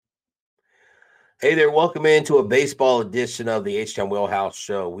Hey there, welcome into a baseball edition of the Htown Wheelhouse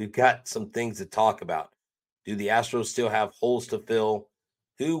show. We've got some things to talk about. Do the Astros still have holes to fill?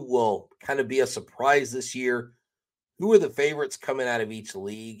 Who will kind of be a surprise this year? Who are the favorites coming out of each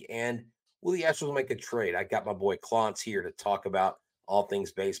league? And will the Astros make a trade? I got my boy Clontsy here to talk about all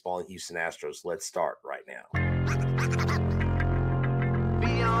things baseball and Houston Astros. Let's start right now.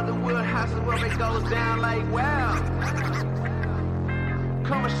 Beyond the wheelhouse where it goes down like wow.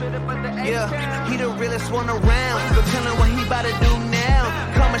 Yeah, he the realest one around. So tell him what he about to do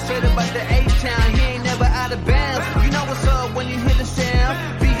now. Coming straight up out the Htown, he ain't never out of bounds. You know what's up when you hear the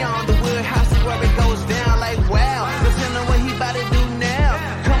sound. Beyond the wheelhouse is where it goes down like wow. So tell him what he about to do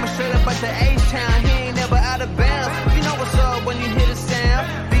now. Coming straight up out the Htown, he ain't never out of bounds. You know what's up when you hear the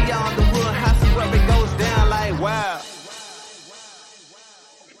sound. Beyond the wheelhouse is where it goes down like wow.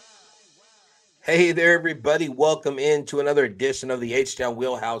 Hey there, everybody. Welcome into another edition of the Htown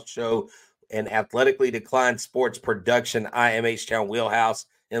Wheelhouse Show, an athletically declined sports production. I am Htown Wheelhouse.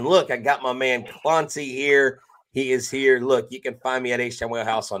 And look, I got my man Clontsy here. He is here. Look, you can find me at Htown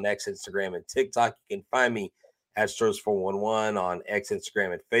Wheelhouse on X, Instagram, and TikTok. You can find me at Astros411 on X,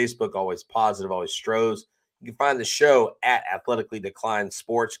 Instagram, and Facebook. Always positive, always Stros. You can find the show at Athletically Declined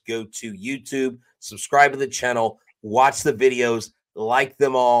Sports. Go to YouTube, subscribe to the channel, watch the videos, like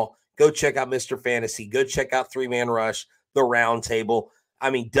them all. Go check out Mr. Fantasy. Go check out Three Man Rush, The Round Table.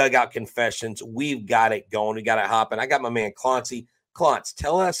 Dugout Confessions. We've got it going. We got it hopping. I got my man Clontsy. Clontz,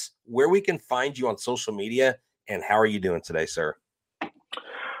 tell us where we can find you on social media and how are you doing today, sir?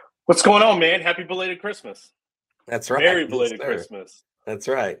 What's going on, man? Happy belated Christmas. That's right. Very belated Christmas. That's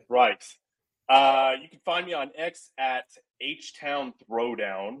right. Right. You can find me on X at Htown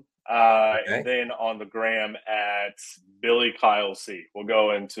Throwdown. And then on the gram at Billy Kyle C. We'll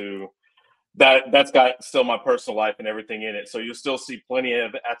go into that. That's got still my personal life and everything in it. So you'll still see plenty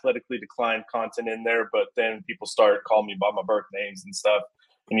of athletically declined content in there, but then people start calling me by my birth names and stuff,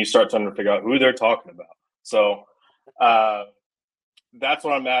 and you start trying to figure out who they're talking about. So that's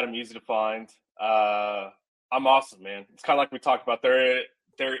what I'm at. I'm easy to find. I'm awesome, man. It's kind of like we talked about.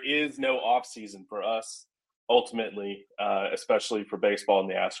 There is no off season for us. Ultimately, especially for baseball and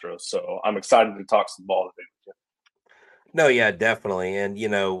the Astros. So I'm excited to talk some ball today with you. No, yeah, definitely. And,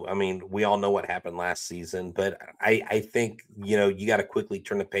 we all know what happened last season, but I think, you got to quickly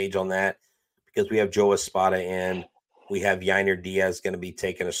turn the page on that because we have Joe Espada in. We have Yainer Diaz going to be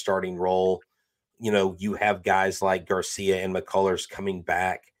taking a starting role. You have guys like Garcia and McCullers coming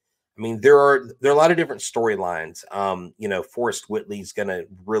back. There are a lot of different storylines. Forrest Whitley's going to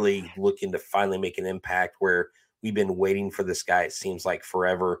really look into finally make an impact where we've been waiting for this guy, it seems like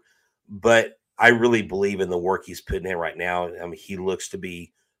forever. But I really believe in the work he's putting in right now. He looks to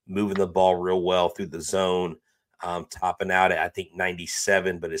be moving the ball real well through the zone, topping out at, I think,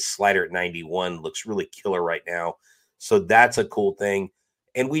 97, but his slider at 91 looks really killer right now. So that's a cool thing.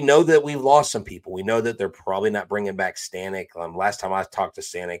 And we know that we've lost some people. We know that they're probably not bringing back Stanek. Last time I talked to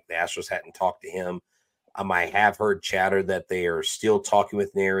Stanek, the Astros hadn't talked to him. I have heard chatter that they are still talking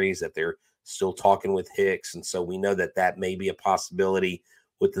with Neris, that they're still talking with Hicks. And so we know that that may be a possibility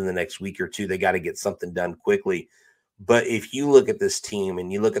within the next week or two. They got to get something done quickly. But if you look at this team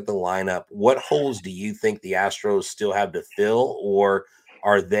and you look at the lineup, what holes do you think the Astros still have to fill, or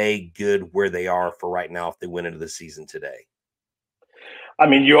are they good where they are for right now if they went into the season today?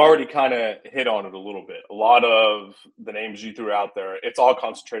 You already kind of hit on it a little bit. A lot of the names you threw out there, it's all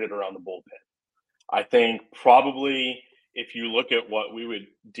concentrated around the bullpen. I think probably if you look at what we would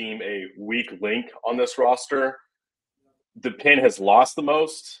deem a weak link on this roster, the pen has lost the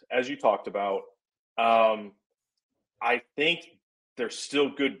most, as you talked about. I think there's still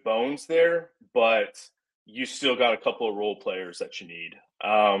good bones there, but you still got a couple of role players that you need.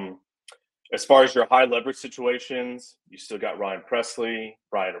 As far as your high leverage situations, you still got Ryan Presley,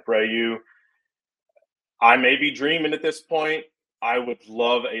 Ryan Abreu. I may be dreaming at this point. I would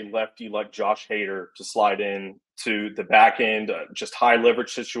love a lefty like Josh Hader to slide in to the back end, just high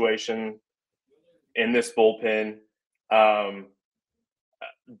leverage situation in this bullpen.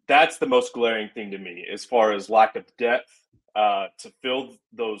 That's the most glaring thing to me as far as lack of depth to fill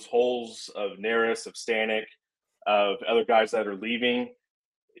those holes of Neris, of Stanek, of other guys that are leaving.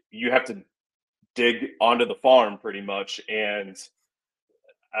 You have to dig onto the farm pretty much, and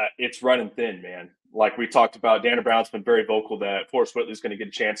it's running thin, man. Like we talked about, Dana Brown's been very vocal that Forrest Whitley's going to get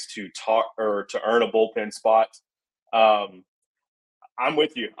a chance to talk or to earn a bullpen spot. I'm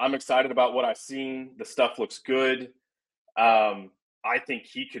with you. I'm excited about what I've seen. The stuff looks good. I think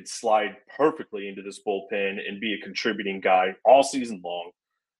he could slide perfectly into this bullpen and be a contributing guy all season long.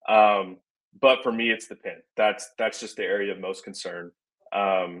 But for me, it's the pen. That's just the area of most concern.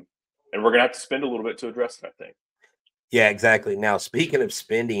 and we're gonna have to spend a little bit to address it, I think. Yeah, exactly. Now, speaking of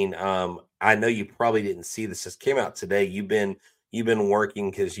spending, I know you probably didn't see this. This came out today. You've been working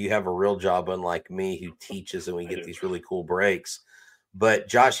because you have a real job, unlike me, who teaches and we I get do. these really cool breaks. But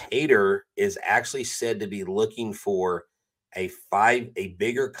Josh Hader is actually said to be looking for a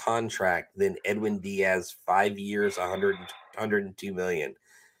bigger contract than Edwin Diaz, 5 years, 102 million.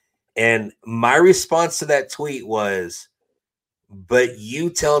 And my response to that tweet was, but you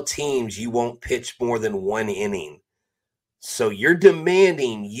tell teams you won't pitch more than 1 inning. So you're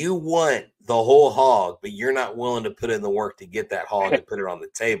demanding you want the whole hog, but you're not willing to put in the work to get that hog and put it on the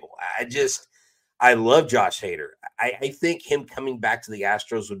table. I love Josh Hader. I think him coming back to the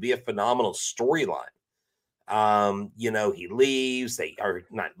Astros would be a phenomenal storyline. He leaves,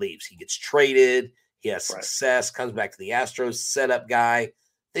 he gets traded, he has success, comes back to the Astros, setup guy.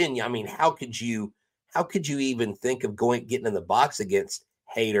 Then, I mean, how could you even think of getting in the box against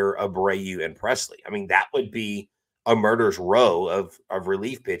Hader, Abreu, and Presley? I mean, that would be a murderer's row of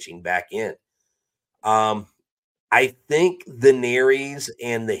relief pitching back in. I think the Neris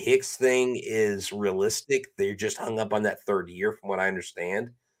and the Hicks thing is realistic. They're just hung up on that third year, from what I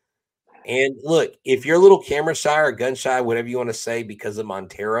understand. And look, if you're a little camera shy or gun shy, whatever you want to say, because of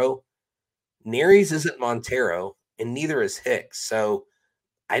Montero, Neris isn't Montero, and neither is Hicks. So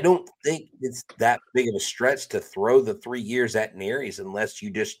I don't think it's that big of a stretch to throw the 3 years at Neris unless you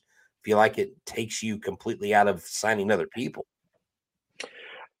just feel like it takes you completely out of signing other people.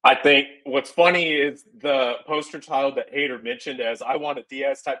 I think what's funny is the poster child that Hader mentioned as I want a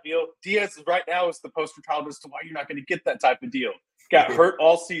Diaz type deal. Diaz right now is the poster child as to why you're not going to get that type of deal. Got hurt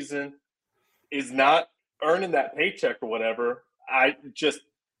all season, is not earning that paycheck or whatever. I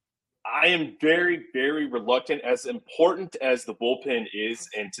am very, very reluctant, as important as the bullpen is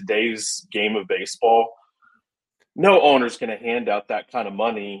in today's game of baseball. No owner's going to hand out that kind of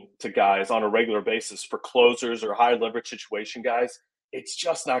money to guys on a regular basis for closers or high leverage situation guys. It's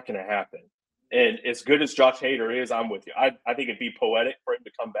just not going to happen. And as good as Josh Hader is, I'm with you. I think it'd be poetic for him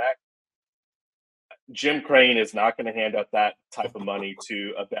to come back. Jim Crane is not going to hand out that type of money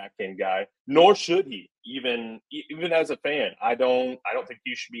to a back end guy, nor should he. Even as a fan, I don't think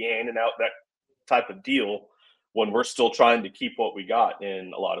you should be handing out that type of deal when we're still trying to keep what we got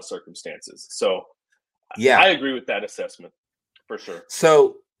in a lot of circumstances. So, yeah, I agree with that assessment for sure.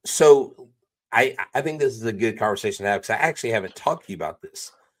 So I think this is a good conversation to have, because I actually haven't talked to you about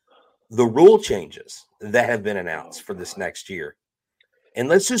this. The rule changes that have been announced for this next year. And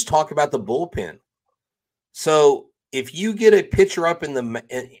let's just talk about the bullpen. So if you get a pitcher up in the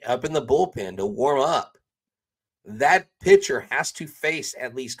bullpen to warm up, that pitcher has to face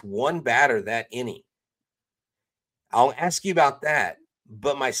at least one batter that inning. I'll ask you about that.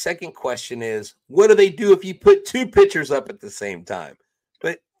 But my second question is, what do they do if you put two pitchers up at the same time?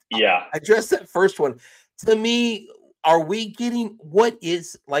 But yeah, address that first one. To me, are we getting what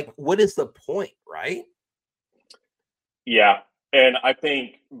is the point, right? Yeah. And I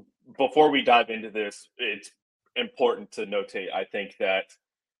think before we dive into this, it's important to notate, I think, that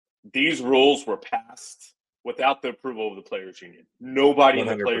these rules were passed without the approval of the Players Union. Nobody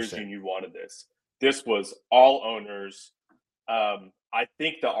 100%. In the Players Union wanted this. This was all owners. I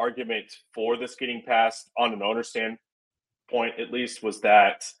think the argument for this getting passed on an owner standpoint, at least, was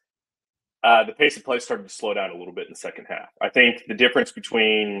that the pace of play started to slow down a little bit in the second half. I think the difference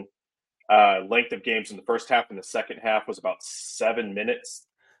between length of games in the first half and the second half was about 7 minutes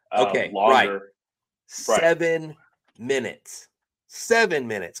longer. Right. 7 minutes. 7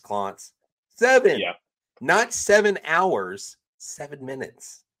 minutes, Clonts. 7. Yeah. Not 7 hours, 7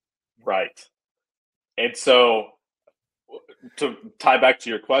 minutes. Right. And so, to tie back to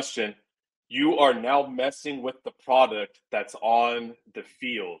your question, you are now messing with the product that's on the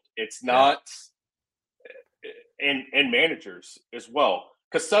field. It's not, and managers as well.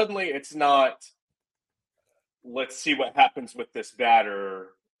 Because suddenly it's not, let's see what happens with this batter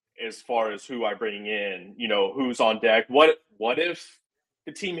as far as who I bring in, who's on deck. What if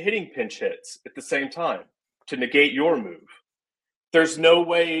the team hitting pinch hits at the same time to negate your move? There's no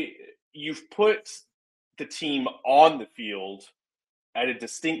way. You've put the team on the field at a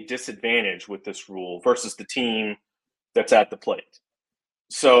distinct disadvantage with this rule versus the team that's at the plate.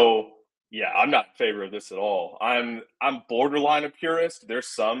 So, yeah, I'm not in favor of this at all. I'm borderline a purist. There's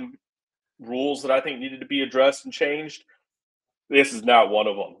some rules that I think needed to be addressed and changed. This is not one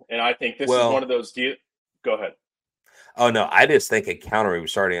of them. And I think this is one of those deals. Go ahead. Oh, no, I just think a counter move.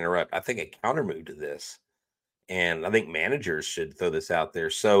 Sorry to interrupt. I think a counter move to this, and I think managers should throw this out there.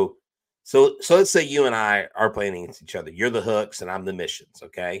 So let's say you and I are playing against each other. You're the hooks and I'm the missions,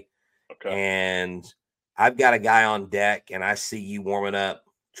 okay? Okay. And I've got a guy on deck and I see you warming up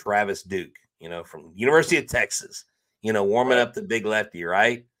Travis Duke, from University of Texas, warming up the big lefty,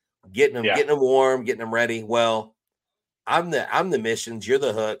 right? Getting them warm, getting them ready. Well, I'm the missions, you're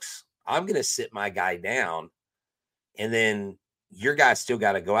the hooks. I'm going to sit my guy down, and then your guy still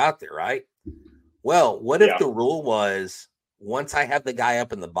got to go out there, right? Well, what if the rule was once I have the guy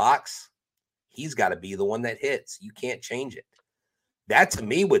up in the box, he's got to be the one that hits. You can't change it. That to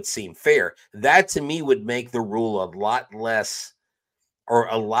me would seem fair. That to me would make the rule a lot less or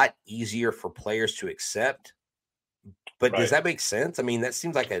a lot easier for players to accept. But does that make sense? I mean, that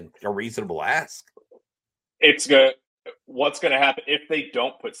seems like a reasonable ask. What's going to happen if they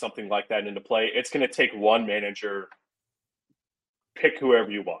don't put something like that into play? It's going to take one manager, pick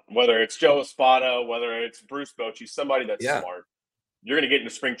whoever you want, whether it's Joe Espada, whether it's Bruce Bochy, somebody that's smart. You're going to get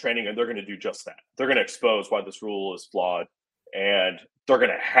into spring training and they're going to do just that. They're going to expose why this rule is flawed, and they're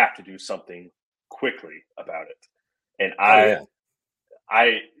going to have to do something quickly about it. And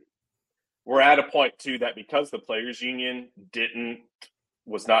we're at a point too that because the players union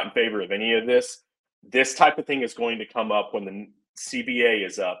was not in favor of any of this type of thing is going to come up when the CBA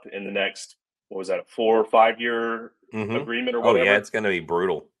is up in the next, 4 or 5 year agreement or whatever. Oh yeah, it's going to be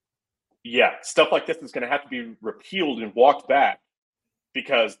brutal. Yeah, stuff like this is going to have to be repealed and walked back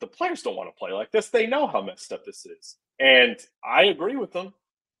because the players don't want to play like this. They know how messed up this is. And I agree with them.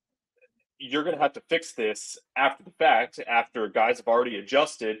 You're going to have to fix this after the fact, after guys have already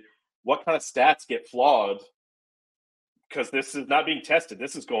adjusted. What kind of stats get flawed? Because this is not being tested.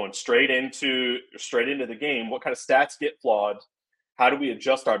 This is going straight into the game. What kind of stats get flawed? How do we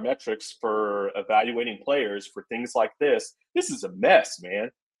adjust our metrics for evaluating players for things like this? This is a mess,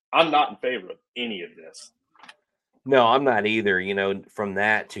 man. I'm not in favor of any of this. No, I'm not either. From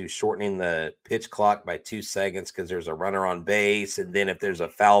that to shortening the pitch clock by 2 seconds because there's a runner on base. And then if there's a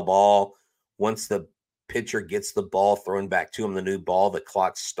foul ball, once the pitcher gets the ball thrown back to him, the new ball, the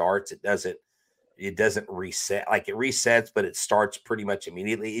clock starts. It doesn't reset. Like it resets, but it starts pretty much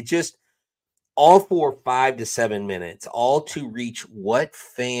immediately. It just all for 5 to 7 minutes, all to reach what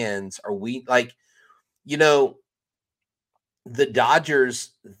fans are we like, the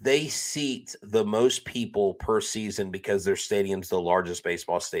Dodgers, they seat the most people per season because their stadium's the largest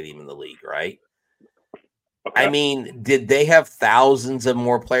baseball stadium in the league, right? Okay. I mean, did they have thousands of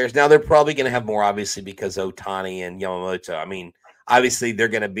more players? Now they're probably going to have more, obviously, because Ohtani and Yamamoto. I mean, obviously they're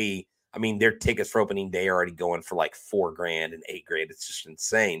going to be. I mean, their tickets for opening day are already going for like $4,000 and $8,000. It's just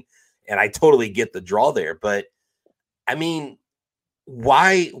insane, and I totally get the draw there. But I mean,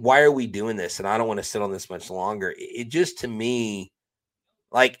 why are we doing this? And I don't want to sit on this much longer. It just, to me,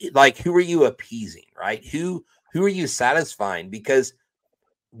 like who are you appeasing, right? Who are you satisfying? Because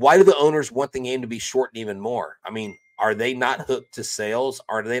why do the owners want the game to be shortened even more? I mean, are they not hooked to sales?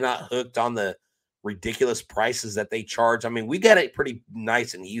 Are they not hooked on the ridiculous prices that they charge? I mean, we got it pretty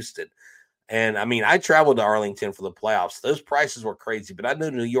nice in Houston. And I mean, I traveled to Arlington for the playoffs. Those prices were crazy, but I know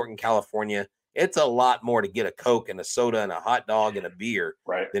New York and California, it's a lot more to get a Coke and a soda and a hot dog and a beer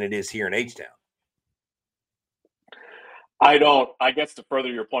than it is here in Htown. I guess to further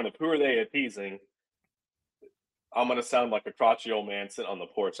your point of who are they appeasing, I'm going to sound like a crotchety old man sitting on the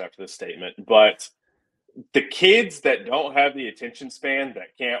porch after this statement, but the kids that don't have the attention span,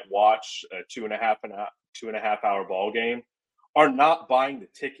 that can't watch a 2.5 hour ball game, are not buying the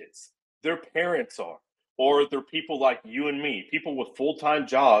tickets. Their parents are, or they're people like you and me, people with full-time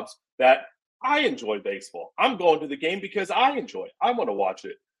jobs that I enjoy baseball. I'm going to the game because I enjoy it. I want to watch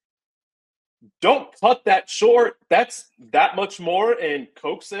it. Don't cut that short. That's that much more in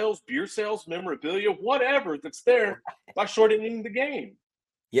Coke sales, beer sales, memorabilia, whatever that's there by shortening the game.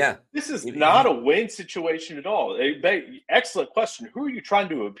 Yeah. This is not a win situation at all. Excellent question. Who are you trying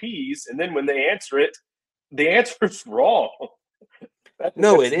to appease? And then when they answer it, the answer is wrong.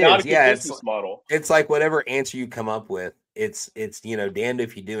 No, it is. Not a good business model. It's like whatever answer you come up with, it's damned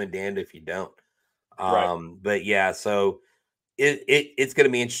if you do and damned if you don't. But yeah, so it's going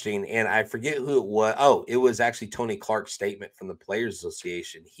to be interesting. And I forget who it was. Oh, it was actually Tony Clark's statement from the Players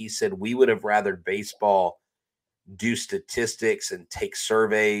Association. He said, we would have rather baseball do statistics and take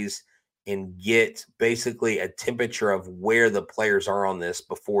surveys and get basically a temperature of where the players are on this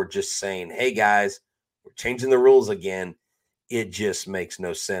before just saying, hey guys, we're changing the rules again. It just makes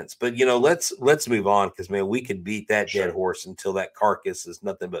no sense. But let's move on, because man, we could beat that dead horse until that carcass is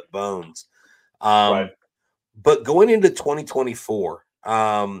nothing but bones. But going into 2024,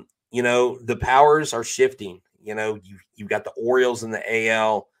 the powers are shifting. You've got the Orioles in the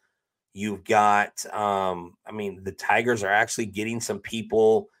AL. You've got, the Tigers are actually getting some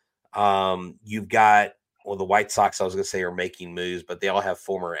people. You've got, the White Sox, I was going to say, are making moves, but they all have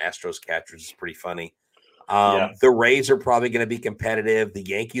former Astros catchers. It's pretty funny. The Rays are probably going to be competitive. The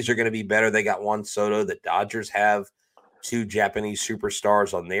Yankees are going to be better. They got Juan Soto. The Dodgers have 2 Japanese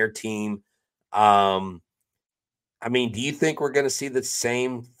superstars on their team. I mean, do you think we're going to see the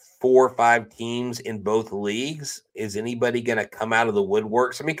same 4 or 5 teams in both leagues? Is anybody going to come out of the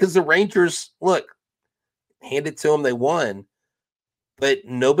woodworks? I mean, because the Rangers, look, hand it to them, they won, but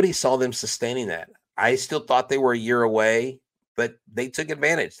nobody saw them sustaining that. I still thought they were a year away, but they took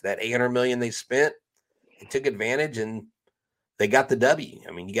advantage. That $800 million they spent, they took advantage and they got the W.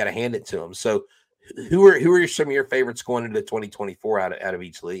 I mean, you got to hand it to them. So, who are some of your favorites going into 2024 out of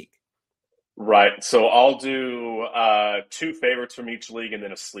each league? Right. So I'll do 2 favorites from each league and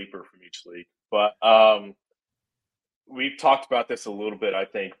then a sleeper from each league. But we've talked about this a little bit, I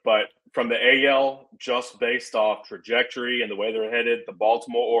think. But from the AL, just based off trajectory and the way they're headed, the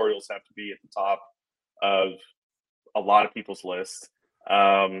Baltimore Orioles have to be at the top of a lot of people's lists.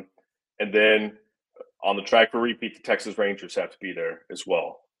 And then on the track for repeat, the Texas Rangers have to be there as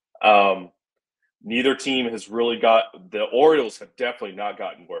well. Neither team has really the Orioles have definitely not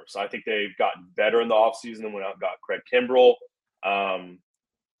gotten worse. I think they've gotten better in the offseason and went out and got Craig Kimbrell.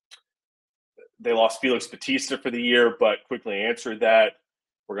 They lost Felix Bautista for the year, but quickly answered that.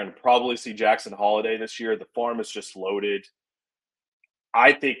 We're going to probably see Jackson Holiday this year. The farm is just loaded.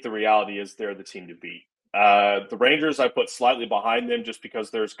 I think the reality is they're the team to beat. The Rangers, I put slightly behind them just because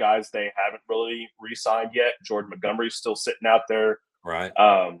there's guys they haven't really re-signed yet. Jordan Montgomery's still sitting out there. Right.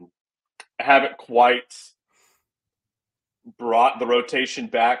 Haven't quite brought the rotation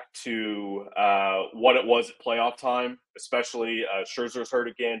back to what it was at playoff time, especially Scherzer's hurt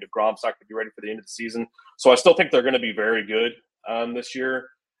again. DeGrom's not going to be ready for the end of the season. So I still think they're going to be very good this year.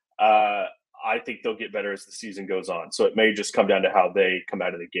 I think they'll get better as the season goes on. So it may just come down to how they come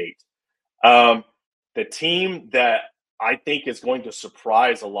out of the gate. The team that I think is going to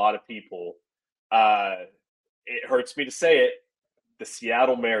surprise a lot of people, it hurts me to say it, the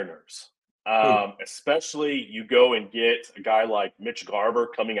Seattle Mariners. Especially you go and get a guy like Mitch Garver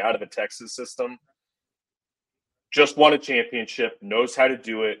coming out of the Texas system, just won a championship, knows how to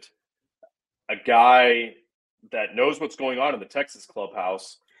do it, a guy that knows what's going on in the Texas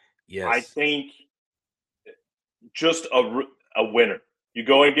clubhouse. Yes. I think just a winner. You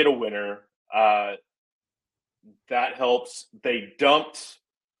go and get a winner. That helps. They dumped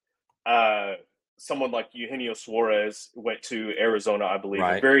someone like Eugenio Suarez, went to Arizona, I believe.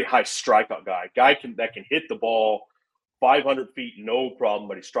 Right. A very high strikeout guy. That can hit the ball 500 feet, no problem,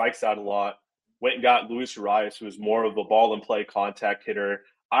 but he strikes out a lot. Went and got Luis Urias, who is more of a ball and play contact hitter.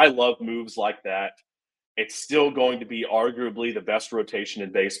 I love moves like that. It's still going to be arguably the best rotation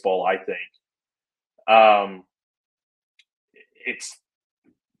in baseball, I think.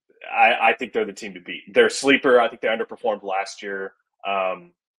 I think they're the team to beat. They're a sleeper. I think they underperformed last year.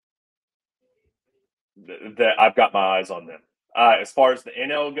 That I've got my eyes on them. As far as the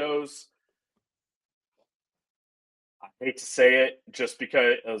NL goes, I hate to say it, just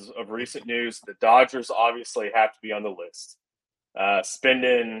because of recent news, the Dodgers obviously have to be on the list.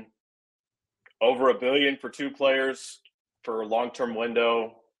 Spending over $1 billion for 2 players for a long-term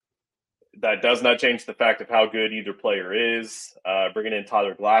window, that does not change the fact of how good either player is. Bringing in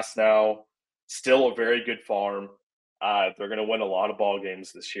Tyler Glass now, still a very good farm. They're going to win a lot of ball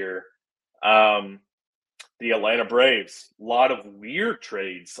games this year. The Atlanta Braves, a lot of weird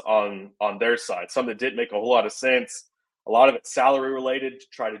trades on their side. Some that didn't make a whole lot of sense. A lot of it salary related to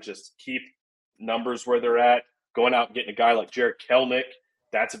try to just keep numbers where they're at. Going out and getting a guy like Jared Kelenic,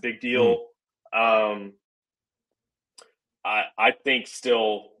 that's a big deal. I think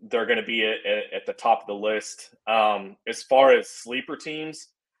still they're going to be at the top of the list. As far as sleeper teams,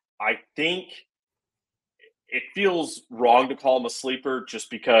 I think it feels wrong to call them a sleeper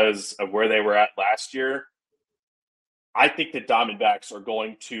just because of where they were at last year. I think the Diamondbacks are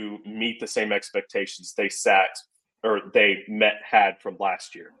going to meet the same expectations they had from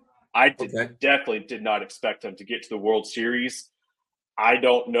last year. I definitely did not expect them to get to the World Series. I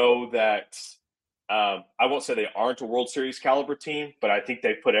don't know that I won't say they aren't a World Series caliber team, but I think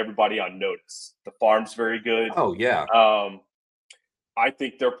they put everybody on notice. The farm's very good. Oh, yeah. I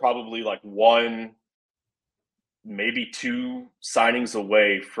think they're probably like 1, maybe 2 signings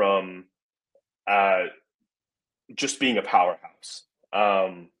away from just being a powerhouse.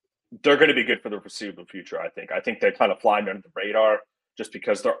 They're going to be good for the foreseeable future, I think. I think they're kind of flying under the radar just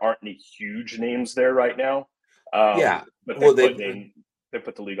because there aren't any huge names there right now. But they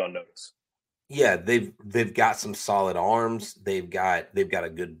put the league on notice. Yeah, they've got some solid arms. They've got a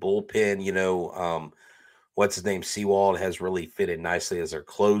good bullpen. You know, what's his name? Sewald has really fitted nicely as their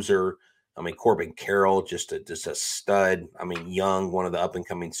closer. I mean, Corbin Carroll, just a stud. I mean, young, one of the up and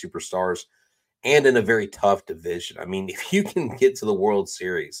coming superstars. and in a very tough division. I mean, if you can get to the World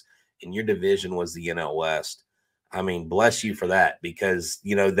Series and your division was the NL West, I mean, bless you for that, because,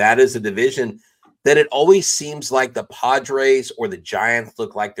 that is a division that it always seems like the Padres or the Giants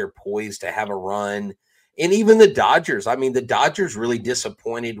look like they're poised to have a run. And even the Dodgers. I mean, the Dodgers really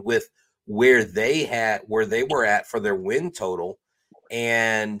disappointed with where they were at for their win total.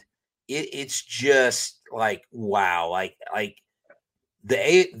 And it's just like, wow, like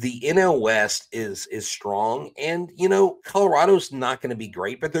the NL West is strong, and Colorado's not going to be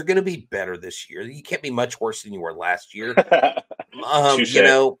great, but they're going to be better this year. You can't be much worse than you were last year. Touche.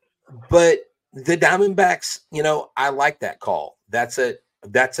 But the Diamondbacks, I like that call. That's a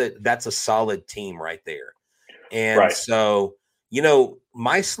solid team right there. And Right. so,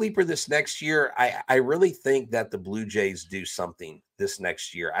 my sleeper this next year, I really think that the Blue Jays do something this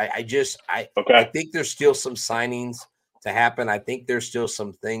next year. I think there's still some signings to happen. I think there's still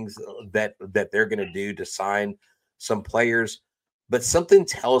some things that they're going to do to sign some players, but something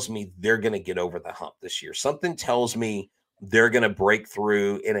tells me they're going to get over the hump this year. Something tells me they're going to break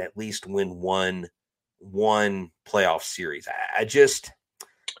through and at least win one playoff series.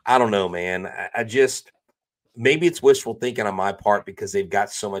 I don't know, man. Maybe it's wishful thinking on my part because they've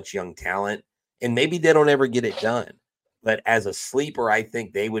got so much young talent, and maybe they don't ever get it done. But as a sleeper, I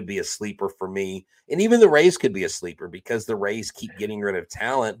think they would be a sleeper for me. And even the Rays could be a sleeper because the Rays keep getting rid of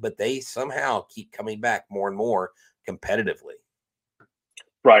talent, but they somehow keep coming back more and more competitively.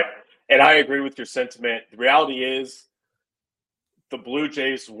 Right. And I agree with your sentiment. The reality is the Blue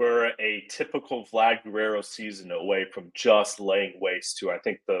Jays were a typical Vlad Guerrero season away from just laying waste to, I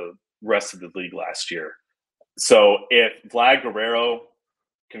think, the rest of the league last year. So if Vlad Guerrero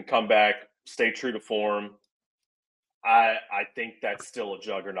can come back, stay true to form, I think that's still a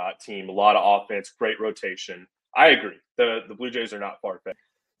juggernaut team. A lot of offense, great rotation. I agree. The Blue Jays are not far-fetched.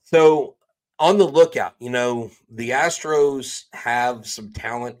 So on the lookout, the Astros have some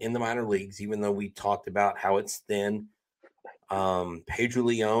talent in the minor leagues, even though we talked about how it's thin. Pedro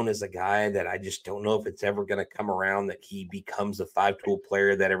Leon is a guy that I just don't know if it's ever going to come around that he becomes a 5-tool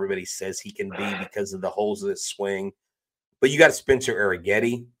player that everybody says he can be because of the holes of his swing. But you got Spencer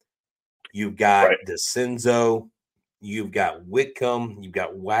Arrighetti. You've got DeCenzo. You've got Whitcomb. You've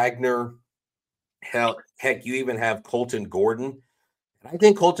got Wagner. Heck, you even have Colton Gordon. And I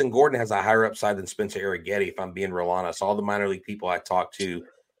think Colton Gordon has a higher upside than Spencer Arrighetti, if I'm being real honest. All the minor league people I talk to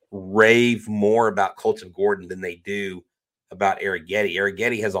rave more about Colton Gordon than they do about Arrighetti.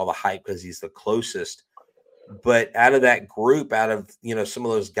 Arrighetti has all the hype because he's the closest. But out of that group, out of some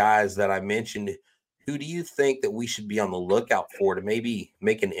of those guys that I mentioned, who do you think that we should be on the lookout for to maybe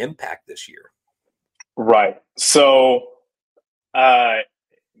make an impact this year? Right. So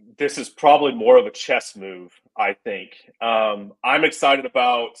this is probably more of a chess move, I think. I'm excited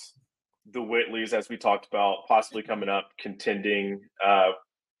about the Whitleys, as we talked about, possibly coming up, contending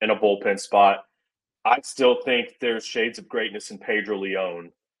in a bullpen spot. I still think there's shades of greatness in Pedro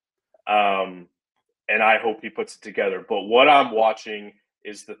Leon. And I hope he puts it together. But what I'm watching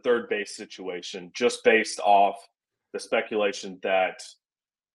is the third base situation, just based off the speculation that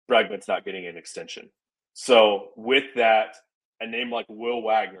Bregman's not getting an extension. So with that, a name like Will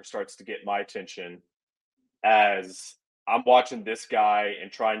Wagner starts to get my attention as I'm watching this guy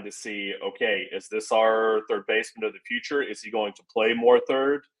and trying to see, okay, is this our third baseman of the future? Is he going to play more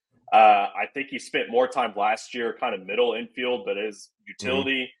third? I think he spent more time last year kind of middle infield, but his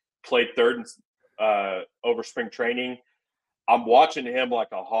utility played third over spring training. I'm watching him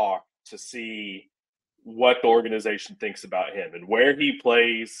like a hawk to see what the organization thinks about him, and where he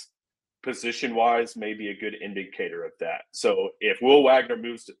plays position-wise may be a good indicator of that. So if Will Wagner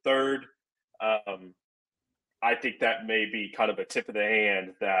moves to third, I think that may be kind of a tip of the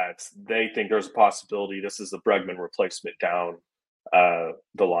hand that they think there's a possibility this is the Bregman replacement down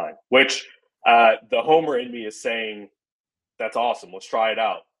the line, which the homer in me is saying, that's awesome. Let's try it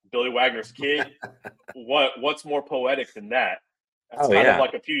out. Billy Wagner's kid. What's more poetic than that? It's kind of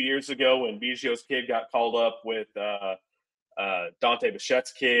like a few years ago when Biggio's kid got called up with Dante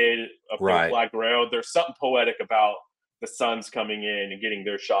Bichette's kid, Vlad Guerrero. There's something poetic about the Suns coming in and getting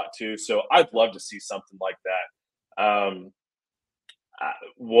their shot too. So I'd love to see something like that. Time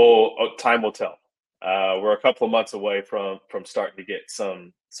will tell. We're a couple of months away from starting to get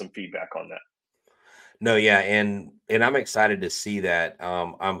some feedback on that. No, yeah, and I'm excited to see that.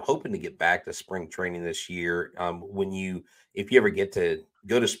 I'm hoping to get back to spring training this year. If you ever get to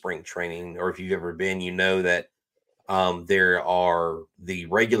go to spring training, or if you've ever been, that there are the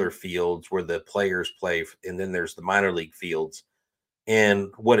regular fields where the players play, and then there's the minor league fields. And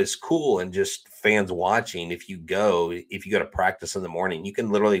what is cool, and just fans watching, if you go to practice in the morning, you can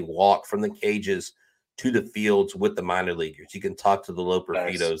literally walk from the cages to the fields with the minor leaguers. You can talk to the Nice.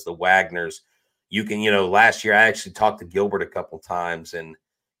 Loperfitos, the Wagners. You can, last year I actually talked to Gilbert a couple times, and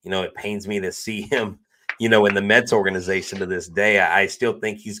it pains me to see him, in the Mets organization to this day. I still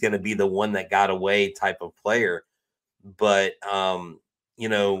think he's going to be the one that got away type of player. But you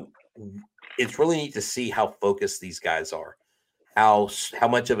know, it's really neat to see how focused these guys are, how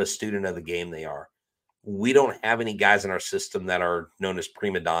much of a student of the game they are. We don't have any guys in our system that are known as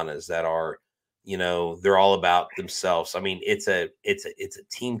prima donnas, that are, they're all about themselves. I mean, it's a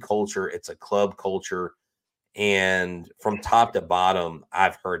team culture, it's a club culture, and from top to bottom,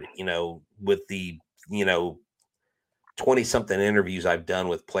 I've heard it, with the, 20 something interviews I've done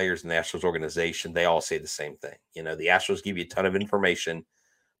with players in the Astros organization, they all say the same thing. The Astros give you a ton of information,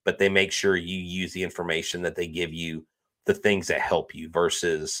 but they make sure you use the information that they give you, the things that help you,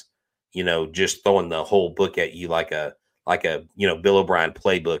 versus, just throwing the whole book at you like a Bill O'Brien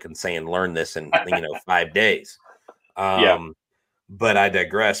playbook and saying, learn this in, 5 days. Yeah. But I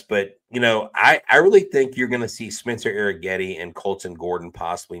digress. But, I really think you're going to see Spencer Arrighetti and Colton Gordon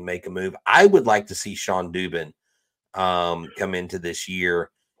possibly make a move. I would like to see Sean Dubin come into this year,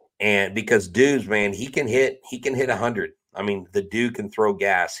 and because Dubes, man, he can hit 100. I mean, the dude can throw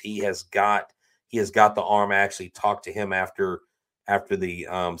gas. He has got the arm. I actually talked to him after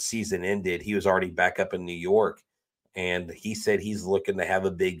the season ended. He was already back up in New York, and he said he's looking to have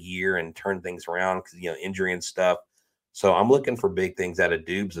a big year and turn things around because injury and stuff. So I'm looking for big things out of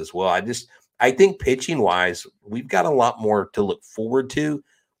Dubes as well. I think pitching wise, we've got a lot more to look forward to.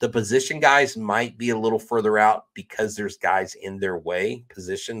 The position guys might be a little further out because there's guys in their way,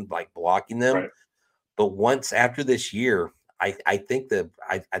 positioned, like blocking them. Right. But once after this year, I think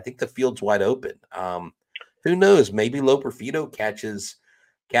the field's wide open. Who knows? Maybe Loperfido catches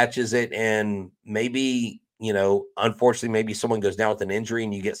it, and maybe, unfortunately, maybe someone goes down with an injury,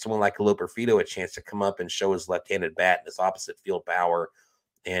 and you get someone like a Loperfido a chance to come up and show his left-handed bat and his opposite field power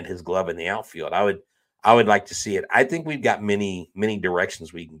and his glove in the outfield. I would like to see it. I think we've got many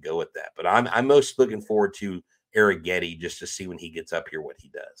directions we can go with that, but I'm most looking forward to Arrighetti, just to see when he gets up here what he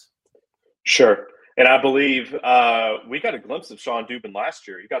does. Sure. And I believe we got a glimpse of Sean Dubin last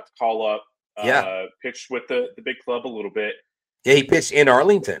year. He got to call up, pitched with the big club a little bit. Yeah, he pitched in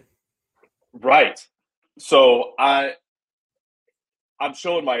Arlington. Right. So I'm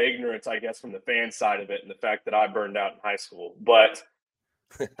showing my ignorance, I guess, from the fan side of it and the fact that I burned out in high school. But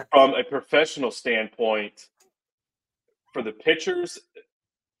from a professional standpoint, for the pitchers,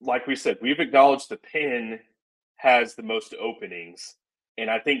 like we said, we've acknowledged the pen has the most openings. And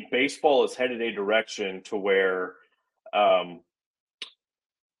I think baseball is headed a direction to where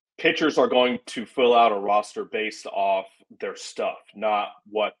pitchers are going to fill out a roster based off their stuff, not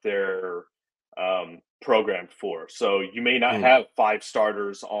what they're programmed for. So you may not have 5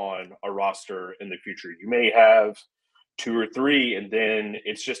 starters on a roster in the future. You may have 2 or 3, and then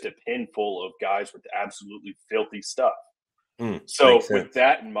it's just a pen full of guys with absolutely filthy stuff. So with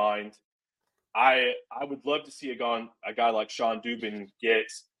that in mind, I would love to see a guy like Sean Dubin get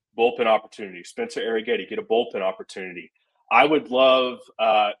bullpen opportunity. Spencer Arrighetti get a bullpen opportunity. I would love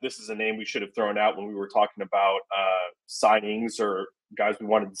this is a name we should have thrown out when we were talking about signings or guys we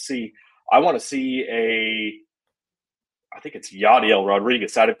wanted to see. I want to see I think it's Yadiel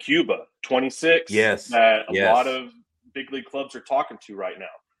Rodriguez out of Cuba, 26. Yes. That a lot of big league clubs are talking to right now,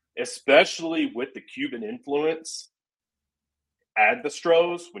 especially with the Cuban influence at the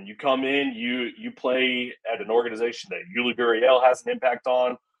Astros. When you come in, you play at an organization that Yuli Gurriel has an impact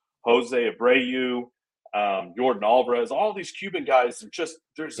on, Jose Abreu, Jordan Alvarez, all these Cuban guys are just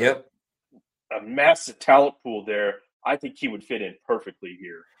there's a massive talent pool there. I think he would fit in perfectly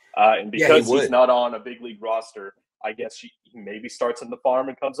here. And because he's not on a big league roster, I guess he maybe starts in the farm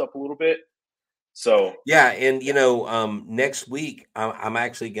and comes up a little bit. So and next week I'm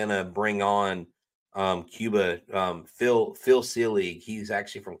actually gonna bring on Cuba, Phil Seelig. He's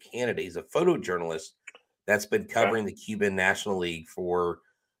actually from Canada. He's a photojournalist that's been covering the Cuban National League for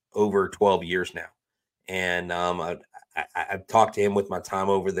over 12 years now. And I've talked to him with my time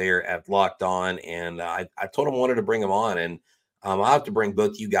over there at Locked On, and I told him I wanted to bring him on, and I'll have to bring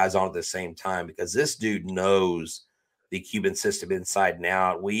both you guys on at the same time because this dude knows the Cuban system inside and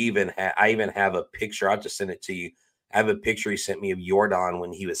out. I even have a picture. I'll just send it to you. I have a picture he sent me of Jordan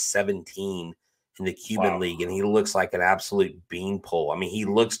when he was 17 in the Cuban League, and he looks like an absolute beanpole. I mean, he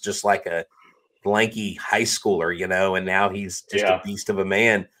looks just like a lanky high schooler, and now he's just a beast of a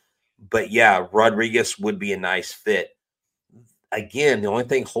man. But yeah, Rodriguez would be a nice fit. Again, the only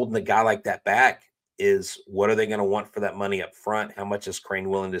thing holding a guy like that back is what are they going to want for that money up front? How much is Crane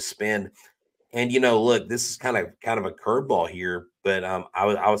willing to spend? And look, this is kind of a curveball here, but I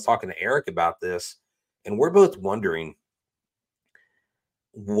was talking to Eric about this, and we're both wondering,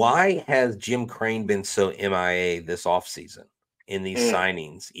 why has Jim Crane been so MIA this offseason in these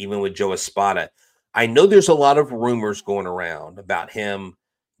signings, even with Joe Espada? I know there's a lot of rumors going around about him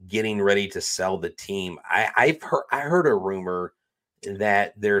getting ready to sell the team. I heard a rumor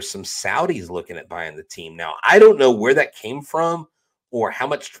that there's some Saudis looking at buying the team. Now, I don't know where that came from or how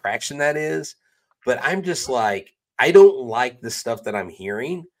much traction that is, but I'm just like, I don't like the stuff that I'm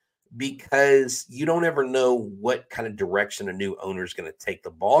hearing, because you don't ever know what kind of direction a new owner is going to take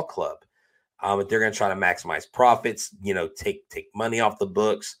the ball club. If they're going to try to maximize profits, take money off the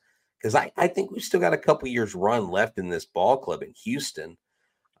books. Because I think we've still got a couple years run left in this ball club in Houston.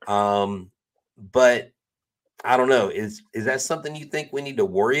 But I don't know. Is that something you think we need to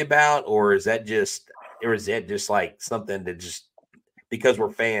worry about, or is that just like something that just because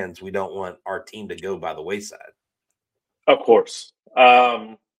we're fans, we don't want our team to go by the wayside? Of course.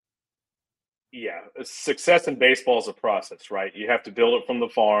 Yeah, success in baseball is a process, right? You have to build it from the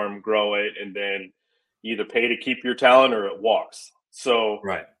farm, grow it, and then you either pay to keep your talent or it walks. So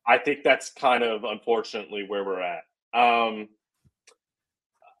Right. I think that's kind of unfortunately where we're at. I'm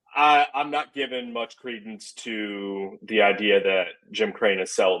not giving much credence to the idea that Jim Crane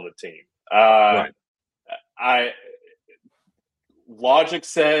is selling the team. Right. Logic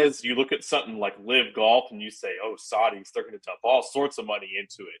says you look at something like Live Golf and you say, oh, Saudis, they're going to dump all sorts of money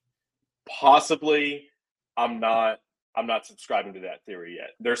into it. Possibly, I'm not subscribing to that theory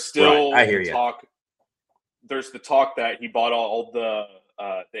yet. There's still Right. I hear talk. There's the talk that he bought all the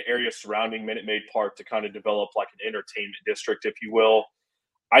area surrounding Minute Maid Park to kind of develop like an entertainment district, if you will.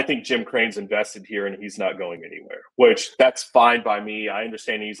 I think Jim Crane's invested here and he's not going anywhere, which that's fine by me. I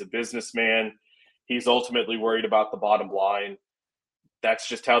understand he's a businessman. He's ultimately worried about the bottom line. That's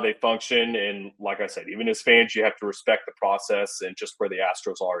just how they function. And like I said, even as fans, you have to respect the process and just where the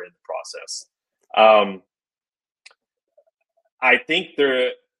Astros are in the process. I think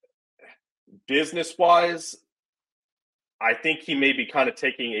they're business-wise, I think he may be kind of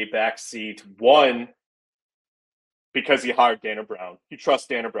taking a back seat. One, because he hired Dana Brown. He trusts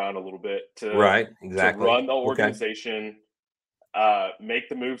Dana Brown a little bit to run the organization, make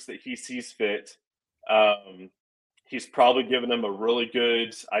the moves that he sees fit. He's probably given him a really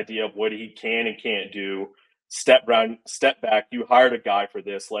good idea of what he can and can't do. Step back. You hired a guy for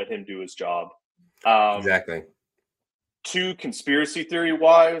this. Let him do his job. Exactly. Two, conspiracy theory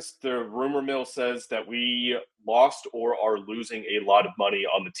wise, the rumor mill says that we lost or are losing a lot of money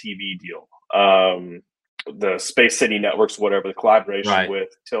on the TV deal. The Space City Networks, whatever, the collaboration with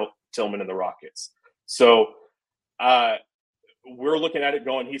Tillman and the Rockets. So we're looking at it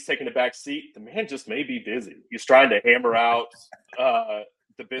going, he's taking a back seat. The man just may be busy. He's trying to hammer out the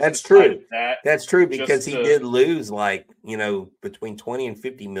business. That's true. That's true, because he did lose between 20 and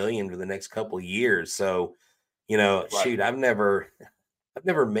 50 million for the next couple of years. So, shoot, I've never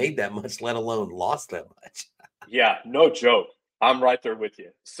made that much, let alone lost that much. Yeah, no joke. I'm right there with you.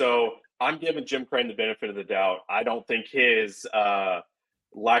 So I'm giving Jim Crane the benefit of the doubt. I don't think his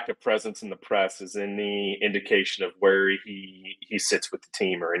lack of presence in the press is any indication of where he sits with the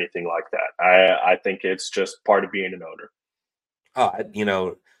team or anything like that. I think it's just part of being an owner.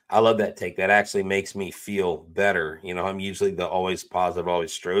 Oh, I love that take. That actually makes me feel better. I'm usually the always positive,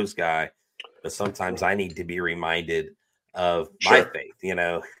 always Astros guy, but sometimes I need to be reminded of my faith, in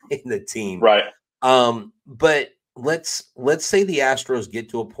the team. Right. But let's say the Astros get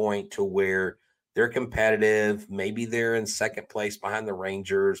to a point to where they're competitive. Maybe they're in second place behind the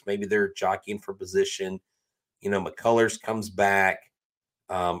Rangers. Maybe they're jockeying for position. McCullers comes back,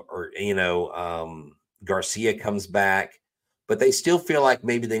 Garcia comes back, but they still feel like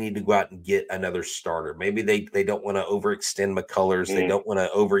maybe they need to go out and get another starter. Maybe they don't want to overextend McCullers. They don't want to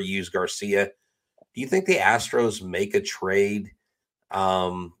overuse Garcia. Do you think the Astros make a trade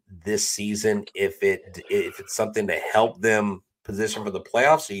this season if it's something to help them position for the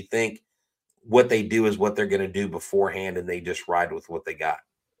playoffs? Or you think what they do is what they're going to do beforehand and they just ride with what they got?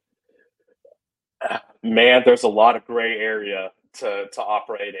 Man, there's a lot of gray area to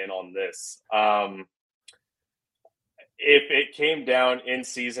operate in on this. If it came down in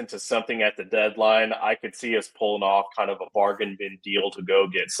season to something at the deadline, I could see us pulling off kind of a bargain bin deal to go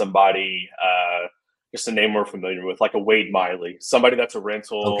get somebody, just a name we're familiar with, like a Wade Miley, somebody that's a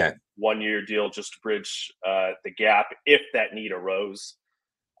rental, 1-year deal just to bridge the gap if that need arose.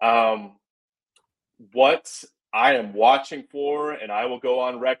 What I am watching for, and I will go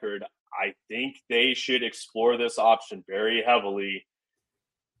on record, I think they should explore this option very heavily.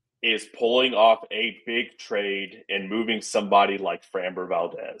 is pulling off a big trade and moving somebody like Framber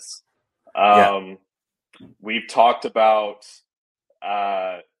Valdez. We've talked about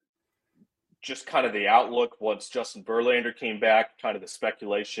just kind of the outlook once Justin Verlander came back, kind of the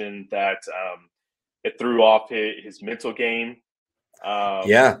speculation that it threw off his mental game.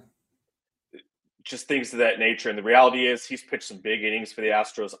 Just things of that nature. And the reality is he's pitched some big innings for the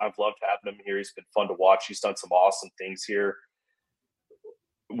Astros. I've loved having him here. He's been fun to watch. He's done some awesome things here.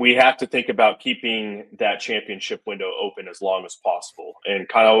 We have to think about keeping that championship window open as long as possible. And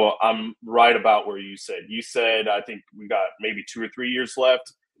kind of, I'm right about where you said. You said, I think we got maybe 2 or 3 years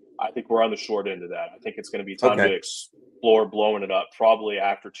left. I think we're on the short end of that. I think it's going to be time to explore blowing it up probably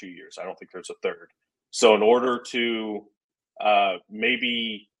after 2 years. I don't think there's a third. So in order to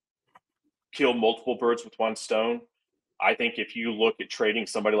maybe kill multiple birds with one stone, I think if you look at trading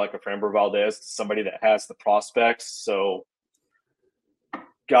somebody like a Framber Valdez, somebody that has the prospects, so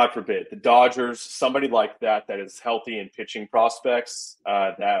God forbid, the Dodgers, somebody like that is healthy and pitching prospects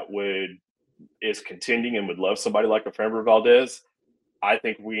that is contending and would love somebody like a Framber Valdez, I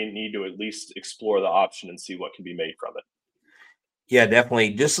think we need to at least explore the option and see what can be made from it. Yeah,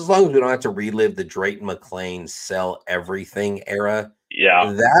 definitely. Just as long as we don't have to relive the Drayton McClain sell everything era.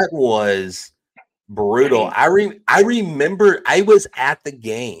 Yeah. That was brutal. I remember I was at the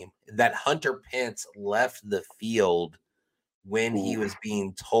game that Hunter Pence left the field when he was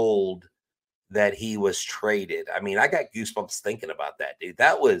being told that he was traded. I mean, I got goosebumps thinking about that, dude.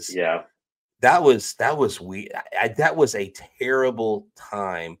 That was weird. That was a terrible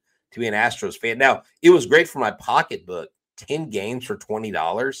time to be an Astros fan. Now, it was great for my pocketbook. 10 games for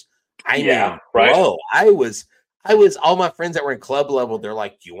 $20. I mean, bro, I was all my friends that were in club level. They're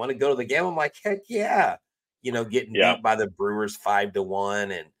like, "Do you want to go to the game?" I'm like, "Heck yeah!" You know, getting beat by the Brewers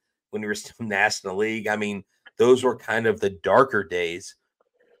 5-1, and when we were still National League. I mean, those were kind of the darker days.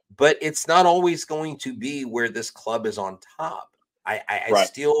 But it's not always going to be where this club is on top. I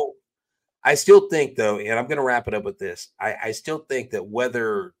still think, though, and I'm going to wrap it up with this. I still think that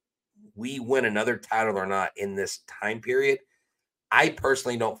whether we win another title or not in this time period, I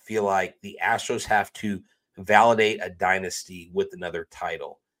personally don't feel like the Astros have to validate a dynasty with another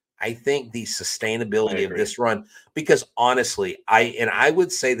title. I think the sustainability of this run, because honestly, I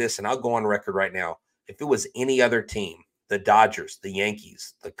would say this, and I'll go on record right now. If it was any other team, the Dodgers, the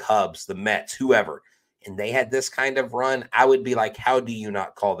Yankees, the Cubs, the Mets, whoever, and they had this kind of run, I would be like, how do you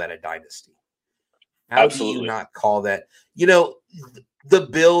not call that a dynasty? How do you not call that? You know, the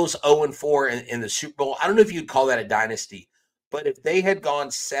Bills 0-4 in the Super Bowl, I don't know if you'd call that a dynasty, but if they had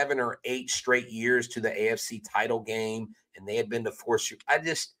gone 7 or 8 straight years to the AFC title game and they had been to 4 Super,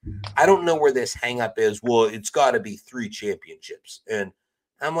 I don't know where this hang up is. Well, it's got to be 3 championships. And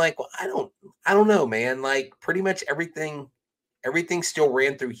I'm like, well, I don't know, man. Like pretty much everything still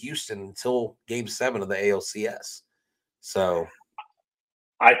ran through Houston until Game 7 of the ALCS. So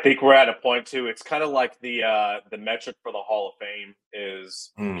I think we're at a point too. It's kind of like the metric for the Hall of Fame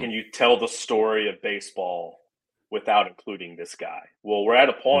is can you tell the story of baseball without including this guy? Well, we're at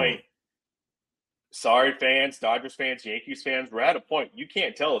a point. Sorry, fans, Dodgers fans, Yankees fans, we're at a point. You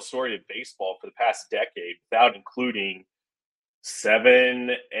can't tell a story of baseball for the past decade without including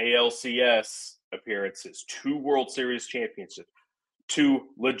 7 ALCS appearances, 2 World Series championships, 2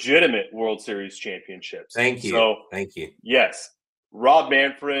 legitimate World Series championships. Thank you. Thank you. Yes. Rob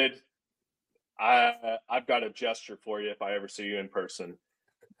Manfred, I've got a gesture for you if I ever see you in person.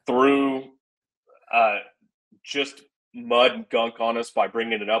 Threw just mud and gunk on us by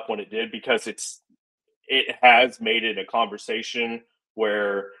bringing it up when it did, because it has made it a conversation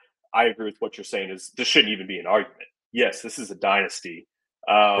where I agree with what you're saying is this shouldn't even be an argument. Yes, this is a dynasty.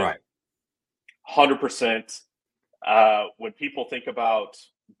 Right. 100%. When people think about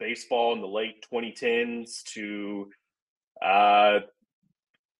baseball in the late 2010s to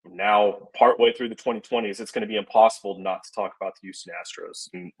now partway through the 2020s, it's going to be impossible not to talk about the Houston Astros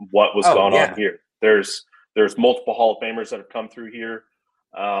and what was going on here. There's multiple Hall of Famers that have come through here.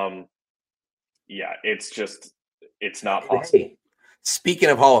 It's not possible. Hey, speaking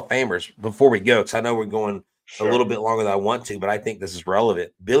of Hall of Famers, before we go, because I know we're going a little bit longer than I want to, but I think this is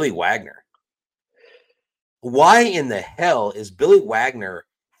relevant. Billy Wagner. Why in the hell is Billy Wagner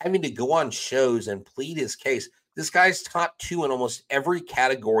having to go on shows and plead his case? This guy's top 2 in almost every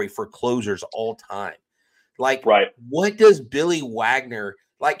category for closers all time. Like, what does Billy Wagner,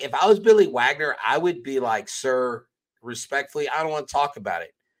 like, if I was Billy Wagner, I would be like, sir, respectfully, I don't want to talk about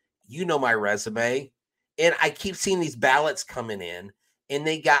it. You know my resume. And I keep seeing these ballots coming in, and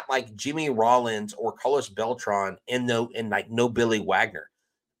they got like Jimmy Rollins or Carlos Beltran and no Billy Wagner.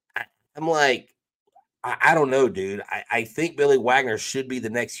 I'm like, I don't know, dude. I think Billy Wagner should be the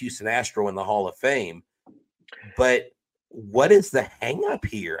next Houston Astro in the Hall of Fame. But what is the hang up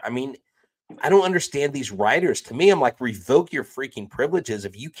here? I mean, I don't understand these writers. To me, I'm like, revoke your freaking privileges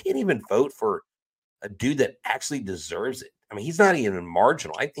if you can't even vote for a dude that actually deserves it. I mean, he's not even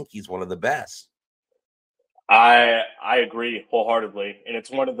marginal. I think he's one of the best. I agree wholeheartedly, and it's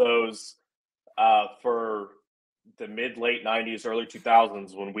one of those for the mid late '90s, early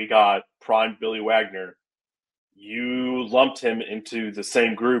 2000s when we got prime Billy Wagner. You lumped him into the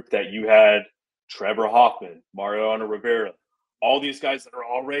same group that you had Trevor Hoffman, Mariano Rivera, all these guys that are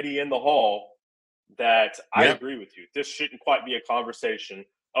already in the Hall. That I agree with you. This shouldn't quite be a conversation.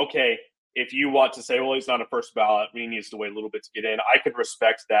 Okay, if you want to say, well, he's not a first ballot, he needs to wait a little bit to get in, I could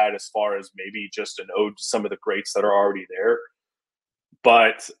respect that as far as maybe just an ode to some of the greats that are already there.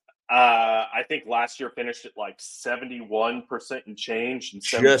 But I think last year finished at like 71% and change and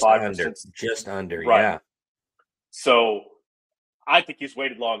 75%. Just under, right. Yeah. So I think he's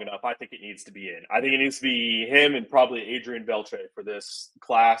waited long enough. I think it needs to be in. I think it needs to be him and probably Adrian Beltre for this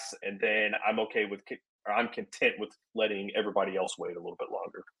class. And then I'm content with letting everybody else wait a little bit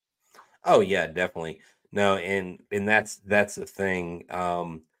longer. Oh yeah, definitely. No, and that's the thing.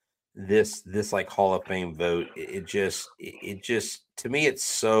 This like Hall of Fame vote, it just to me it's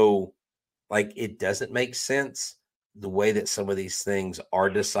so like it doesn't make sense the way that some of these things are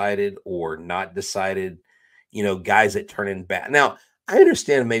decided or not decided. You know, guys that turn in bad. Now, I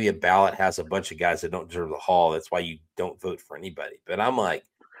understand maybe a ballot has a bunch of guys that don't deserve the Hall. That's why you don't vote for anybody. But I'm like,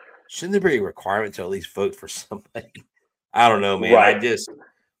 shouldn't there be a requirement to at least vote for somebody? I don't know, man. Right.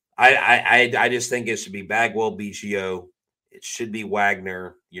 I just think it should be Bagwell, Biggio. It should be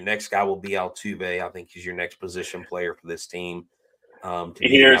Wagner. Your next guy will be Altuve. I think he's your next position player for this team. Yeah.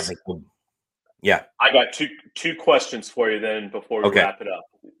 I got two questions for you then before we wrap it up.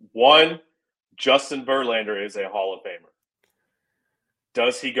 One, Justin Verlander is a Hall of Famer.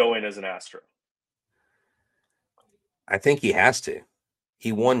 Does he go in as an Astro? I think he has to.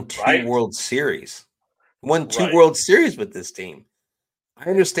 He won two World Series. Won two World Series with this team. I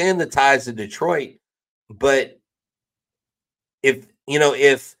understand the ties to Detroit, but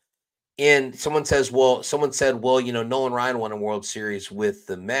someone said, Nolan Ryan won a World Series with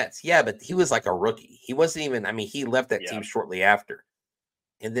the Mets. Yeah, but he was like a rookie. He wasn't even, he left that team shortly after.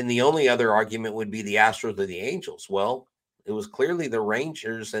 And then the only other argument would be the Astros or the Angels. Well, it was clearly the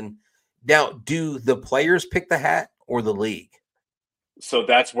Rangers. And now, do the players pick the hat or the league? So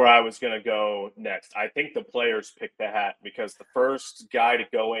that's where I was going to go next. I think the players pick the hat because the first guy to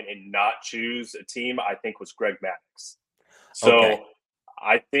go in and not choose a team, I think, was Greg Maddux. So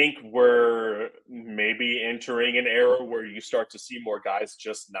I think we're maybe entering an era where you start to see more guys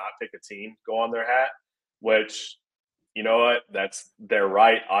just not pick a team go on their hat, which, you know what, that's their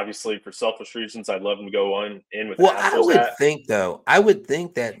right. Obviously, for selfish reasons, I'd love them to go in with the Astros hat. I would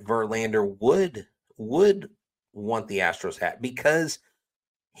think that Verlander would want the Astros hat because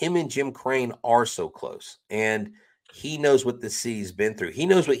him and Jim Crane are so close, and he knows what the city's been through. He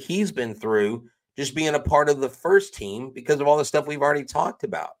knows what he's been through just being a part of the first team because of all the stuff we've already talked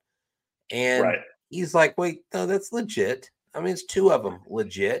about. And he's like, wait, no, that's legit. I mean, it's two of them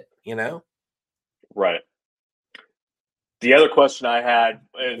legit, Right. The other question I had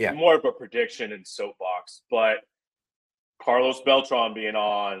is more of a prediction and soapbox, but Carlos Beltran being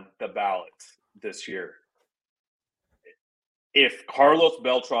on the ballot this year. If Carlos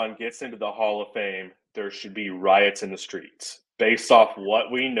Beltran gets into the Hall of Fame, there should be riots in the streets based off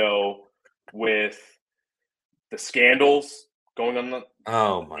what we know with the scandals going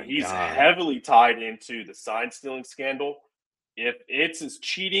on. He's heavily tied into the sign stealing scandal. If it's as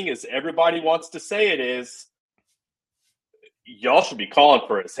cheating as everybody wants to say it is, y'all should be calling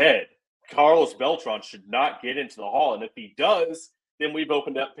for his head. Carlos Beltran should not get into the Hall. And if he does, then we've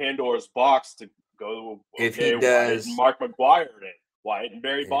opened up Pandora's box to go, if he does, why Mark McGwire in? Why isn't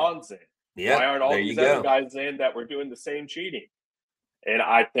Barry Bonds in? Why aren't all these other guys in that were doing the same cheating? And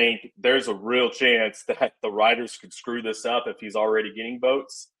I think there's a real chance that the writers could screw this up if he's already getting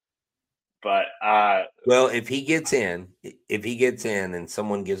votes. But if he gets in and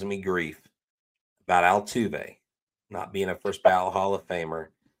someone gives me grief about Altuve not being a first ballot Hall of Famer,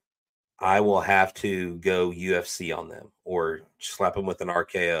 I will have to go UFC on them or slap them with an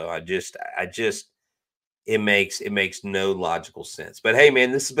RKO. It makes no logical sense. But hey,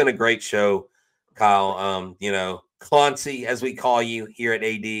 man, this has been a great show, Kyle. Clontsy, as we call you here at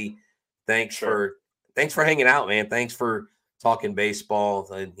AD. Thanks for hanging out, man. Thanks for talking baseball.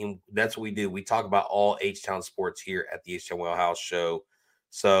 That's what we do. We talk about all Htown sports here at the Htown Wheelhouse show.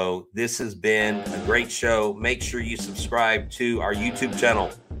 So this has been a great show. Make sure you subscribe to our YouTube channel.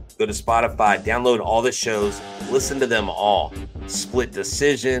 Go to Spotify, download all the shows, listen to them all. Split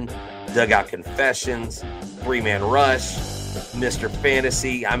Decision, Dugout Confessions, 3-Man Rush, Mr.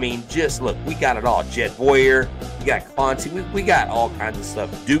 Fantasy. I mean, just look, we got it all. Jet Boyer, we got Clontsy, we got all kinds of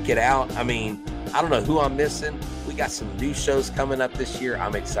stuff. Duke It Out. I mean, I don't know who I'm missing. We got some new shows coming up this year.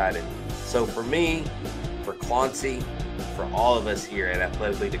 I'm excited. So for me, for Clontsy, for all of us here at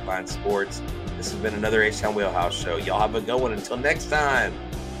Athletically Declined Sports, this has been another Htown Wheelhouse show. Y'all have a good one. Until next time,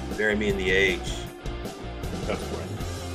 bury me in the age. That's right.